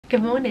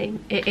Good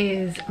morning. It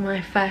is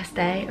my first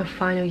day of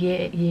final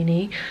year at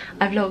uni.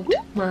 I vlogged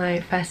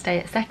my first day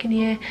at second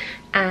year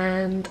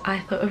and I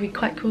thought it would be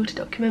quite cool to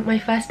document my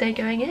first day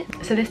going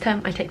in. So this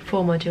term I take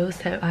 4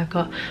 modules. So I've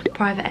got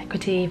private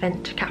equity,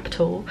 venture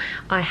capital,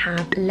 I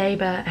have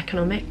labour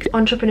economics,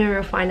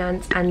 entrepreneurial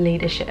finance and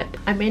leadership.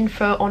 I'm in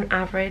for on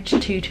average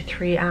 2 to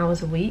 3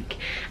 hours a week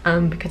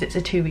because it's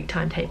a 2-week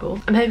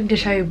timetable. I'm hoping to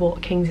show you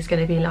what King's is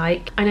going to be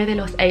like. I know they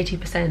lost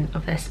 80%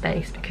 of their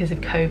space because of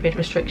COVID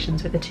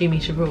restrictions with the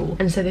 2-metre rule,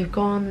 and so they've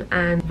gone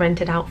and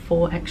rented out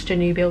 4 extra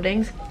new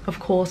buildings. Of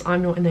course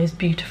I'm not in those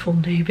beautiful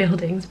new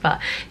buildings, but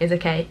it's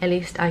okay, at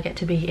least I get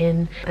to be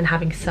in and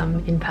having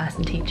some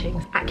in-person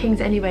teachings. At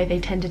King's anyway, they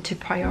tended to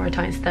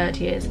prioritise third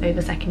years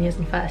over second years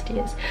and first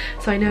years,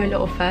 so I know a lot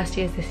of first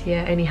years this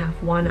year only have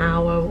 1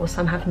 hour or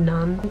some have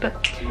none.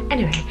 But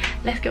anyway,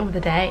 let's get on with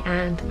the day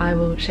and I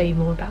will show you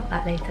more about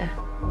that later.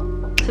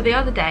 So the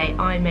other day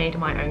I made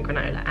my own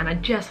granola and I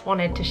just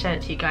wanted to show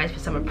it to you guys for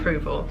some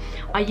approval.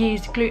 I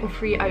used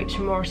gluten-free oats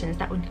from Morrison's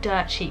that were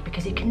dirt cheap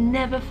because you can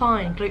never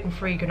find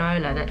gluten-free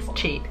granola that's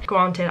cheap.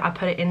 Granted, I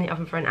put it in the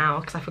oven for an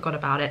hour because I forgot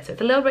about it, so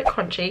it's a little bit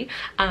crunchy.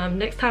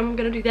 Next time I'm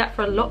going to do that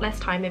for a lot less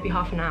time, maybe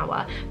half an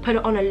hour. Put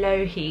it on a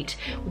low heat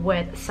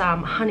with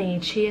some honey,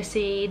 chia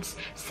seeds,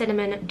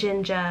 cinnamon,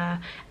 ginger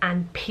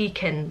and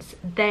pecans.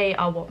 They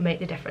are what make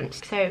the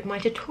difference. So my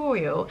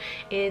tutorial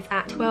is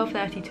at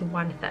 12:30 to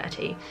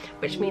 1:30,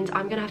 which means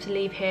I'm gonna have to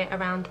leave here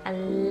around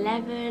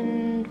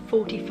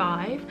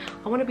 11:45.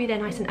 I want to be there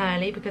nice and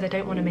early because I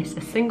don't want to miss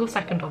a single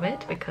second of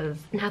it, because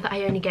now that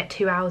I only get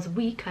 2 hours a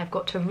week, I've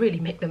got to really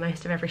make the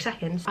most of every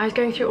second. I was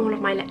going through all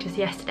of my lectures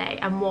yesterday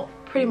and what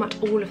pretty much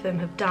all of them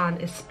have done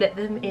is split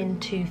them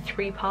into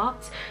 3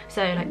 parts,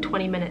 so like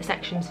 20-minute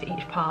sections for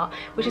each part,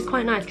 which is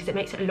quite nice because it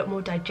makes it a lot more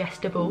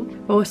digestible.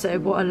 Also,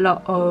 what a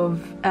lot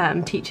of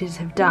teachers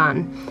have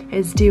done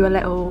is do a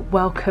little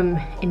welcome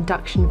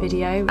induction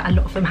video. A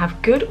lot of them have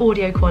good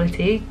audio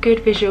quality, good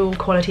visual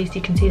quality so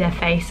you can see their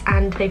face,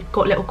 and they've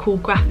got little cool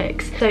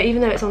graphics. So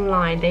even though it's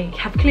online, they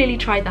have clearly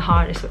tried the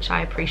hardest, which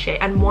I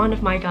appreciate. And one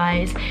of my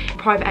guys,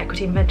 private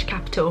equity and venture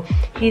capital,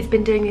 he's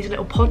been doing these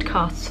little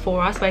podcasts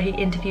for us where he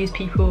interviews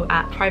people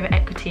at private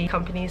equity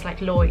companies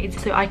like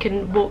Lloyd's, so I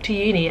can walk to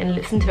uni and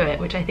listen to it,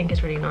 which I think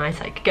is really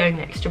nice, like going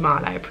the extra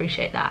mile. I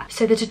appreciate that.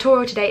 So the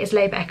tutorial today is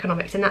labour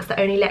economics, and that's the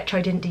only lecture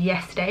I didn't do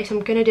yesterday, so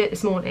I'm going to do it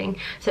this morning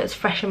so it's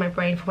fresh in my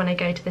brain for when I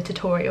go to the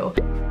tutorial.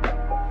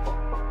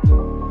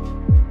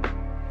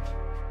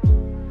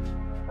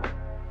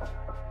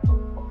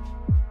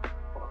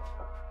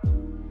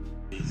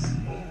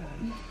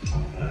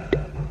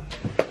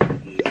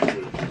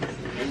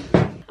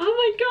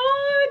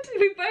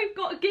 We both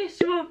got gifts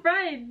from our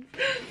friends.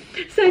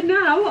 So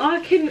now I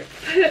can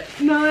put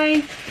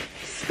my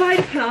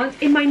spider plants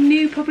in my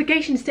new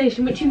propagation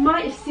station, which you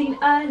might have seen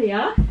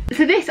earlier.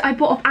 So this I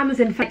bought off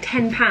Amazon for like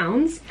 £10.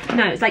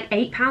 No, it's like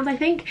 £8 I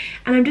think.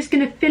 And I'm just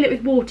gonna fill it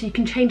with water. You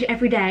can change it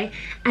every day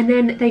and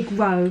then they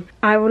grow.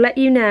 I will let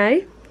you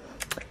know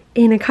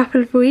in a couple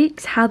of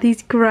weeks how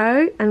these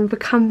grow and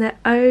become their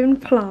own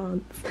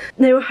plants.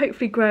 They will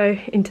hopefully grow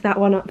into that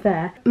one up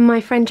there.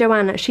 My friend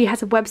Joanna, she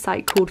has a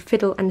website called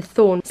Fiddle and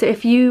Thorn. So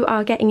if you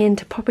are getting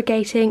into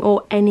propagating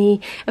or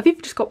if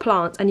you've just got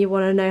plants and you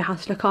want to know how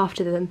to look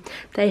after them,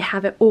 they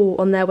have it all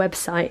on their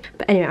website.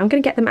 But anyway, I'm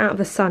going to get them out of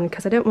the sun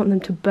because I don't want them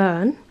to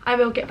burn. I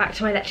will get back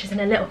to my lectures in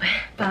a little bit,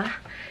 but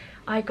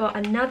I got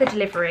another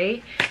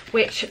delivery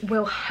which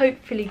will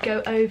hopefully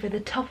go over the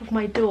top of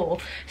my door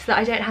so that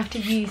I don't have to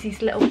use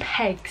these little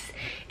pegs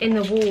in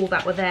the wall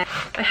that were there.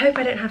 I hope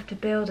I don't have to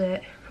build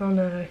it. Oh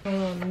no,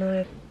 oh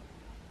no.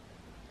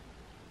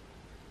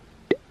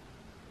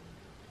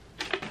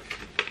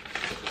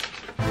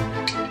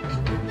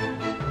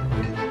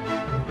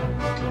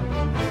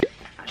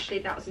 Actually,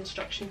 that was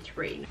instruction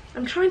 3.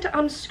 I'm trying to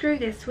unscrew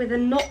this with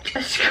not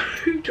a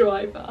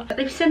screwdriver.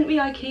 They've sent me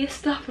IKEA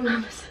stuff from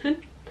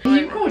Amazon. Are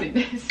you recording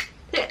this?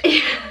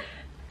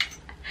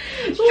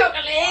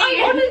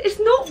 It's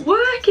not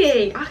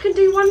working. I can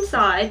do one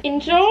side.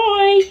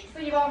 Enjoy. So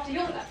you after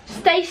your left?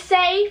 Stay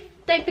safe.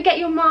 Don't forget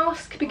your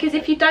mask, because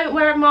if you don't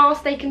wear a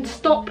mask, they can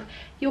stop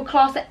your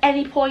class at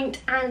any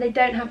point and they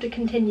don't have to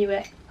continue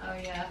it. Oh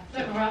yeah.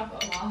 Don't worry, I've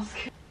got a mask.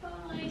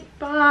 Bye.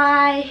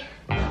 Bye.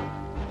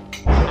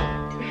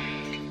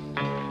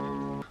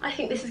 I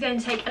think this is going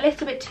to take a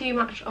little bit too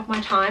much of my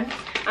time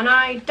and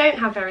I don't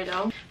have very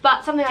long,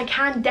 but something I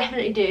can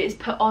definitely do is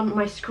put on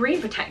my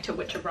screen protector,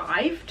 which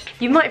arrived.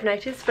 You might have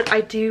noticed, but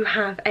I do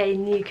have a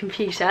new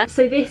computer.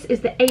 So this is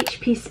the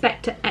HP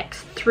Spectre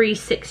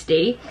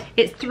X360.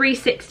 It's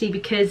 360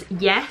 because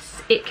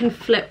yes, it can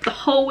flip the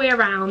whole way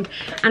around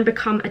and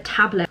become a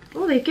tablet.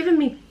 Oh, they've given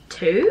me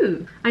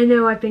 2. I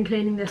know I've been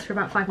cleaning this for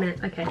about 5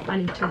 minutes. Okay, I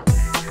need to.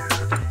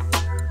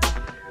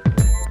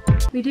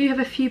 We do have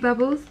a few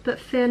bubbles, but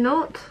fear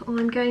not,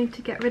 I'm going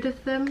to get rid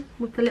of them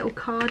with the little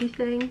cardy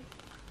thing.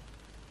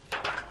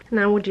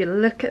 Now would you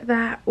look at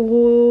that,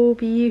 all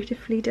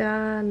beautifully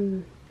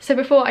done. So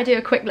before I do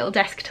a quick little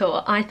desk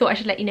tour, I thought I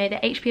should let you know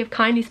that HP have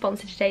kindly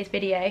sponsored today's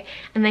video,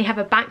 and they have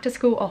a back to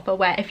school offer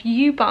where if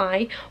you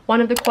buy one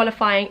of the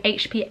qualifying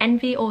HP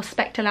Envy or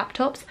Spectre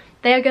laptops,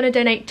 they are going to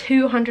donate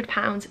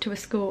 £200 to a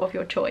school of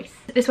your choice.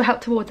 This will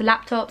help towards the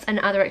laptops and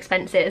other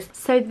expenses.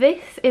 So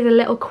this is a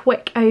little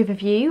quick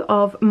overview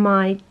of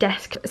my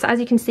desk. So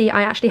as you can see,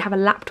 I actually have a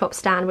laptop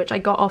stand which I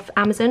got off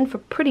Amazon for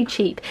pretty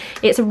cheap.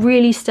 It's a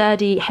really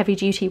sturdy, heavy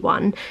duty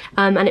one,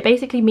 and it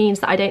basically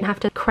means that I don't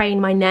have to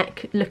crane my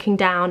neck looking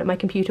down at my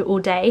computer all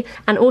day,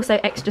 and also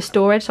extra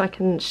storage so I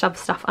can shove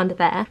stuff under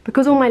there.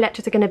 Because all my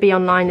lectures are going to be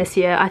online this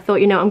year, I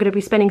thought, you know, I'm going to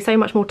be spending so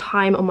much more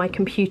time on my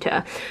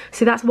computer.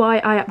 So that's why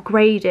I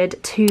upgraded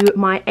to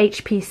my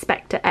HP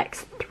Spectre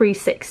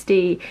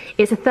X360.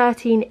 It's a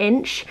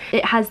 13-inch.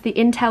 It has the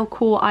Intel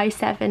Core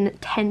i7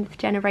 10th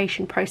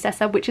generation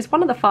processor, which is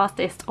one of the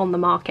fastest on the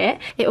market.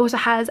 It also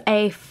has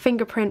a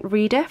fingerprint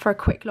reader for a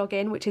quick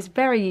login, which is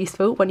very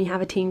useful when you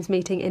have a Teams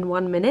meeting in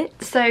 1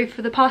 minute. So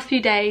for the past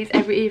few days,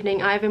 every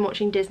evening I've been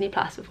watching Disney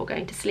Plus before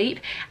going to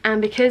sleep,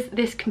 and because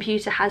this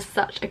computer has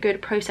such a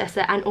good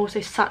processor and also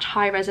such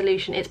high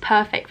resolution, it's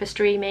perfect for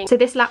streaming. So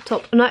this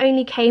laptop not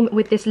only came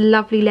with this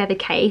lovely leather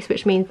case,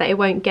 which means that it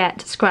won't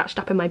get scratched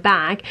up in my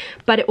bag,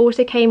 but it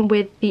also came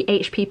with the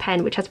HP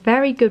pen, which has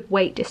very good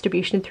weight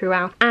distribution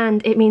throughout,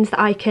 and it means that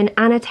I can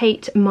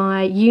annotate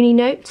my uni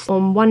notes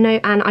on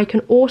OneNote, and I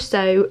can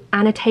also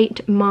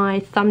annotate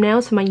my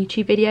thumbnails for my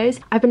YouTube videos.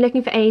 I've been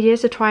looking for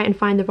ages to try and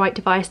find the right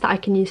device that I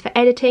can use for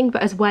editing,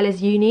 but as well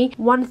as uni.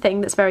 One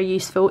thing that's very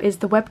useful is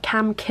the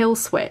webcam kill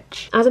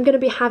switch. As I'm going to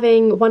be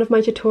having one of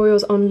my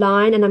tutorials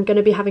online, and I'm going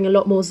to be having a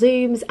lot more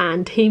Zooms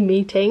and team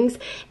meetings,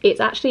 it's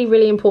actually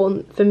really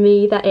important for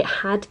me that it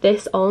had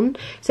this on.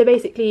 So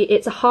basically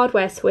it's a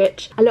hardware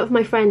switch. A lot of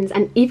my friends,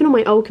 and even on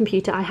my old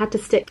computer, I had to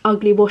stick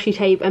ugly washi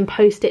tape and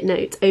post-it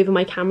notes over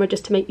my camera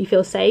just to make me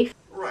feel safe.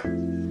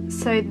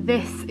 So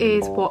this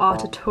is what our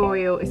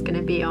tutorial is going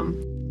to be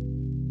on.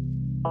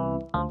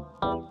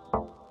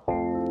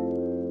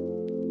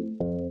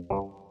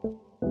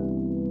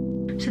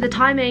 So the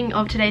timing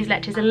of today's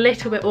lecture is a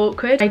little bit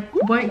awkward. I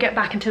won't get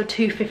back until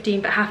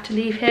 2:15, but have to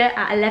leave here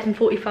at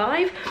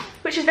 11:45,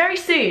 which is very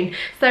soon.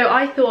 So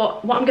I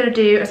thought what I'm going to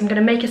do is I'm going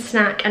to make a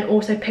snack and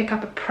also pick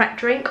up a prep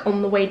drink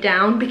on the way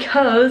down,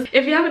 because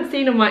if you haven't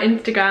seen on my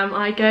Instagram,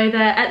 I go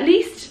there at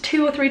least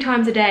 2 or 3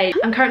 times a day.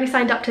 I'm currently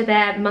signed up to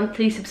their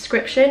monthly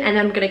subscription, and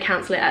then I'm going to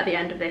cancel it at the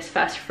end of this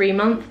first free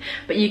month.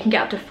 But you can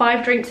get up to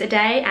 5 drinks a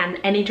day, and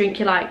any drink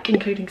you like,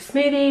 including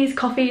smoothies,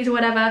 coffees or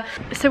whatever.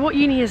 So what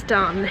uni has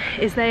done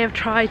is they have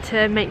tried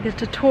to make the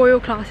tutorial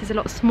classes a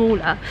lot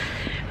smaller,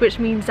 which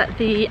means that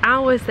the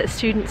hours that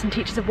students and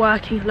teachers are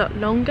working a lot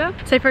longer.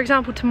 So for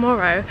example,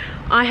 tomorrow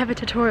I have a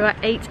tutorial at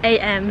 8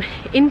 AM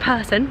in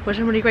person, which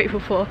I'm really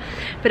grateful for,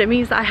 but it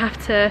means that I have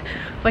to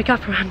wake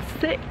up around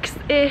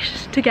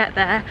 6-ish to get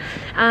there,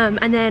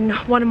 and then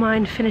one of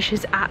mine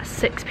finishes at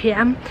 6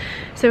 PM,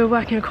 so we're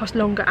working across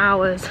longer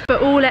hours.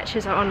 But all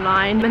lectures are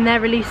online and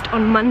they're released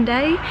on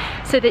Monday,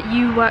 so that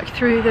you work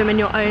through them in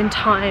your own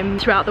time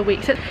throughout the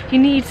week. So you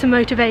need some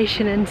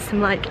motivation and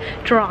some like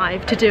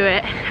drive to do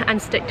it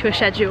and stick to a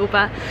schedule,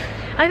 but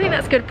I think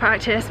that's good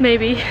practice,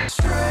 maybe.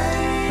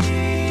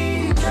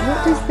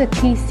 What does the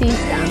PC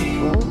stand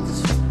for?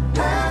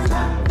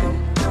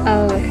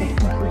 Oh, okay.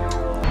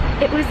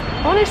 It was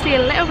honestly a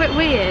little bit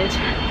weird,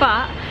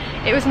 but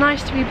it was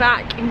nice to be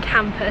back in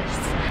campus.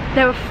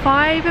 There were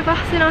 5 of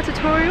us in our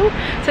tutorial,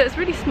 so it's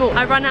really small.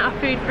 I run out of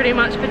food pretty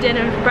much for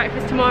dinner and for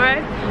breakfast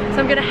tomorrow, so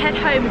I'm gonna head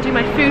home and do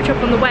my food shop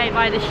on the way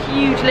by the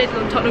huge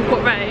Lidl on Tottenham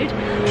Court Road.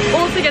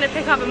 Also gonna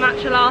pick up a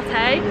matcha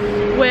latte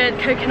with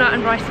coconut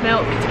and rice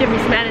milk to give me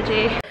some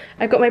energy.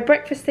 I've got my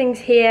breakfast things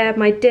here,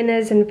 my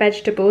dinners and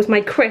vegetables,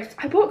 my crisps.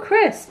 I bought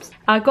crisps.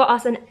 I got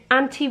us an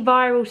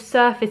antiviral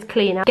surface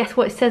cleaner. Guess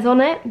what it says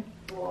on it?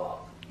 What?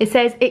 It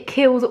says it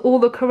kills all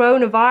the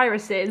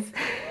coronaviruses.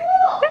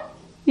 What?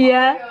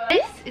 Yeah. Oh,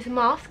 this is a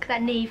mask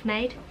that Neve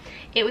made.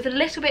 It was a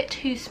little bit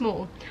too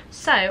small,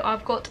 so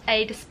I've got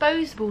a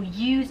disposable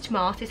used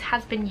mask. This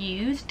has been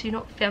used. Do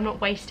not feel I'm not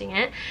wasting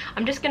it.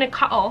 I'm just going to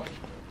cut off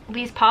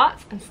these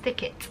parts and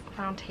stick it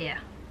around here.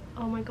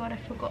 Oh my god,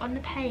 I've forgotten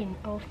the pain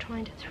of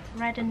trying to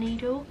thread a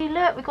needle. Hey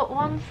look, we got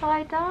one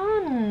side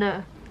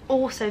done.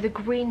 Also, the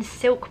green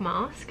silk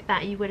mask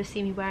that you would have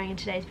seen me wearing in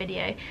today's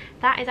video,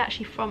 that is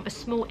actually from a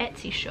small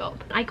Etsy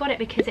shop. I got it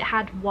because it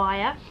had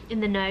wire in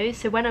the nose,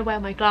 so when I wear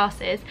my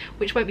glasses,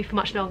 which won't be for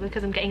much longer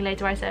because I'm getting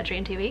laser eye surgery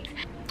in 2 weeks,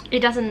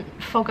 it doesn't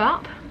fog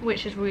up,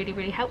 which is really,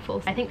 really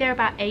helpful. I think they're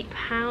about £8,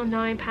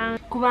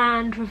 £9.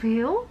 Grand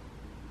reveal.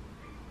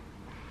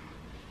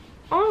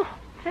 Oh,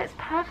 fits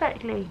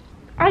perfectly.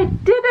 I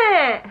did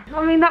it!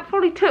 I mean, that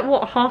probably took,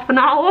 what, half an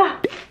hour?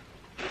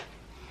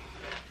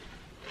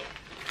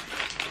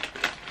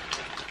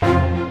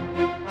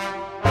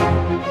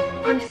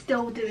 I'm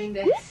still doing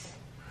this.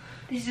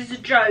 This is a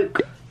joke.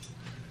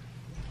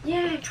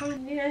 Yeah, come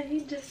on, yeah,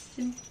 you just...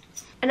 An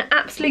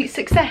absolute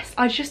success.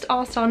 I just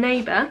asked our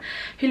neighbour,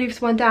 who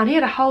lives one down, he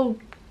had a whole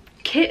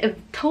kit of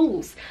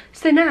tools.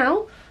 So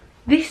now,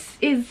 This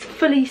is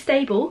fully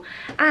stable,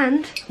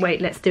 and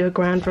wait, let's do a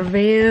grand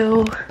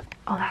reveal.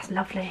 Oh, that's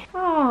lovely.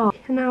 Oh,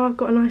 and now I've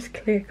got a nice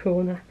clear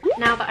corner.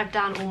 Now that I've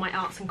done all my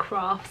arts and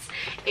crafts,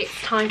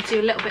 it's time to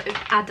do a little bit of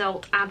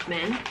adult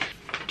admin.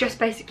 Just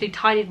basically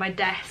tidied my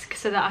desk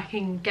so that I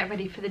can get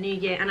ready for the new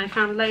year, and I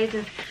found loads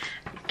of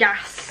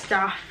gas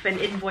stuff and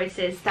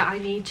invoices that I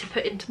need to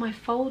put into my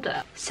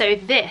folder. So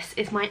this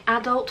is my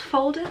adult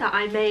folder that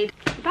I made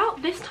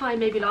about this time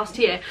maybe last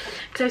year,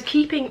 because I was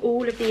keeping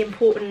all of the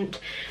important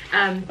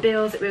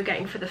bills that we were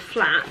getting for the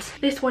flat.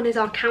 This one is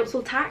our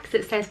council tax.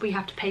 It says we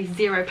have to pay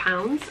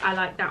 £0. I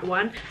like that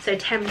one. So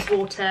Thames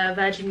Water,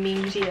 Virgin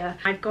Media.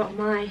 I've got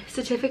my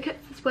certificates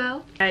as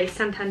well.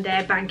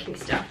 Santander banking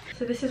stuff.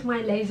 So this is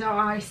my laser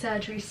eye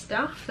surgery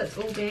stuff that's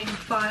all being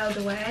filed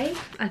away.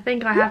 I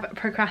think I have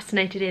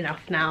procrastinated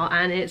enough now,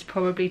 and it's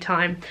probably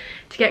time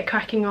to get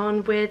cracking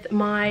on with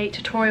my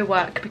tutorial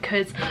work,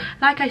 because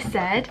like I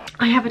said,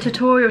 I have a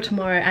tutorial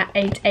tomorrow at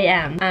 8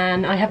 AM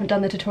and I haven't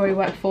done the tutorial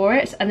work for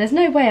it, and there's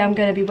no way I'm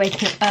going to be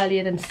waking up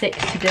earlier than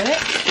 6 to do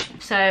it,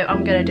 so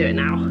I'm going to do it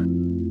now.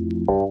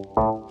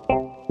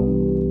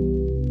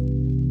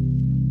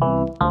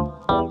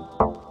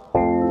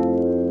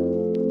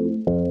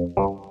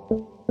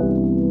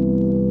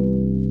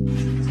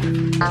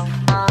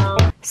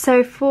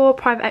 So for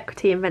private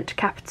equity and venture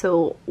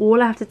capital,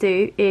 all I have to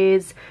do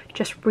is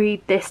just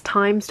read this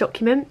Times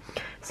document.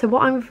 So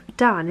what I've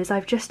done is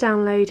I've just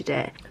downloaded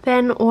it.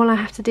 Then all I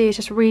have to do is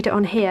just read it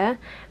on here,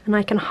 and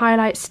I can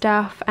highlight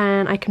stuff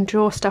and I can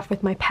draw stuff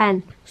with my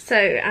pen. So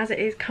as it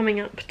is coming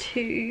up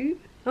to...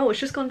 oh, it's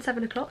just gone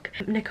 7 o'clock.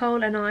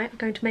 Nicole and I are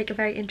going to make a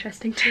very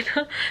interesting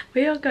dinner.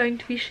 We are going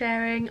to be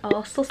sharing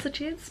our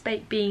sausages,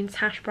 baked beans,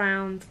 hash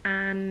browns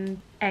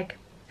and egg.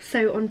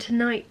 So on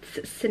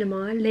tonight's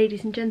cinema,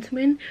 ladies and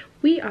gentlemen,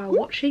 we are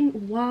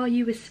watching While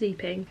You Were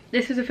Sleeping.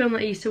 This was a film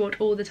that I used to watch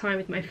all the time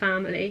with my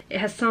family. It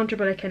has Sandra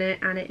Bullock in it,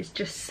 and it is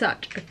just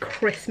such a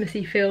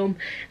Christmassy film.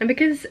 And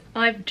because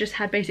I've just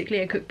had basically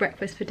a cooked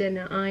breakfast for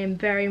dinner, I am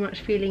very much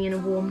feeling in a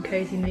warm,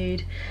 cosy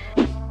mood.